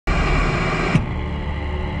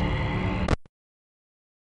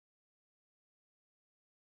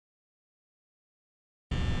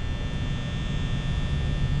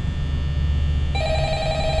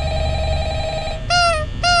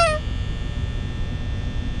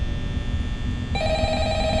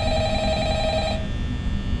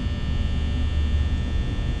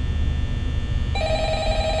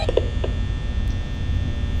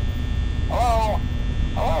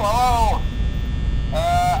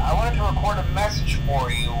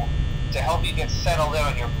help you get settled in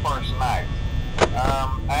on your first night.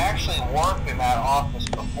 I actually worked in that office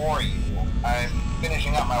before you. I'm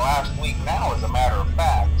finishing up my last week now, as a matter of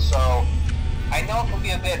fact, so I know it can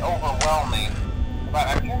be a bit overwhelming, but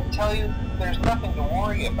I'm here to tell you there's nothing to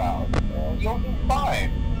worry about. You'll be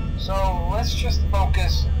fine. So let's just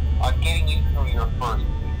focus on getting you through your first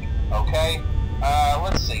week, okay?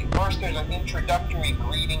 Let's see. First, there's an introductory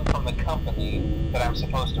greeting from the company that I'm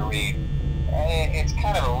supposed to read. It's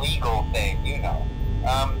kind of a legal thing, you know.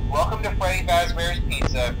 Welcome to Freddy Fazbear's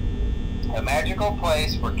Pizza, a magical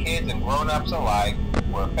place for kids and grown-ups alike,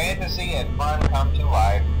 where fantasy and fun come to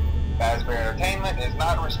life. Fazbear Entertainment is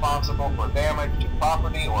not responsible for damage to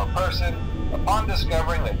property or person. Upon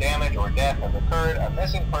discovering that damage or death has occurred, a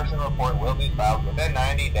missing person report will be filed within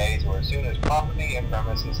 90 days or as soon as property and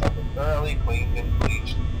premises have been thoroughly cleaned and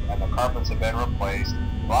bleached and the carpets have been replaced.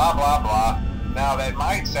 Blah, blah, blah. Now, that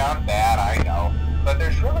might sound bad, I know, but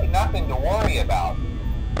there's really nothing to worry about.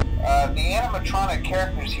 The animatronic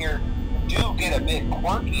characters here do get a bit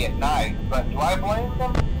quirky at night, but do I blame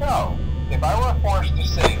them? No. If I were forced to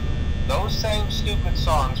sing those same stupid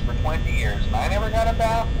songs for 20 years and I never got a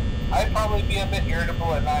bath, I'd probably be a bit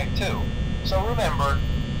irritable at night too. So remember,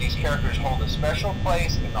 these characters hold a special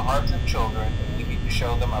place in the hearts of children and we need to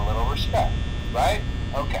show them a little respect, right?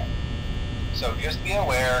 Okay. So just be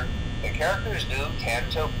aware, the characters do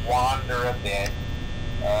tend to wander a bit.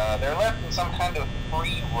 They're left in some kind of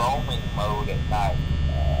free roaming mode at night.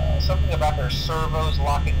 Something about their servos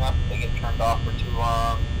locking up if they get turned off for too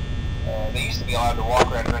long. They used to be allowed to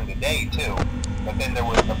walk around during the day too, but then there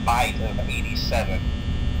was the bite of 87.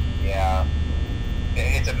 Yeah,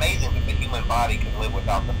 it's amazing that the human body can live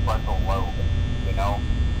without the frontal lobe, you know?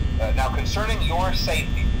 Now, concerning your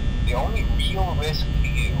safety, the only real risk to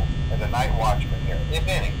you as a night watchman here, if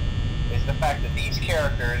any, is the fact that these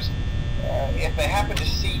characters, if they happen to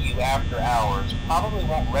see you after hours, probably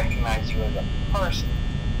won't recognize you as a person.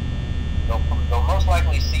 They'll most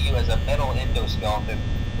likely see you as a metal endoskeleton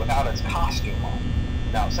without its costume on.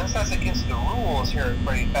 Now, since that's against the rules here at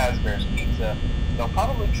Freddy Fazbear's Pizza, they'll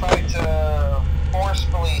probably try to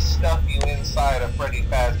forcefully stuff you inside a Freddy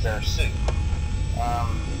Fazbear suit.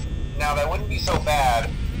 Now, that wouldn't be so bad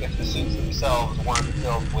if the suits themselves weren't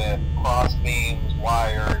filled with cross beams,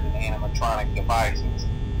 wires, and animatronic devices,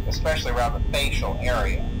 especially around the facial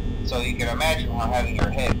area. So you can imagine how having your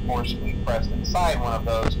head forcefully pressed inside one of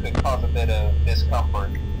those could cause a bit of discomfort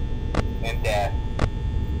and death.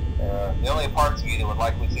 The only parts of you that would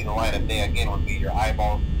likely see the light of day again would be your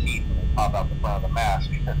eyeballs and teeth when they pop out the front of the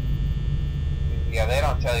mask. Yeah, they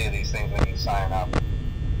don't tell you these things when you sign up.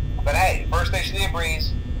 But hey, first station of the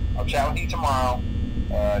breeze. I'll chat with you tomorrow.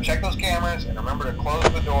 Check those cameras and remember to close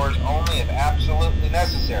the doors only if absolutely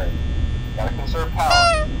necessary. Gotta conserve power.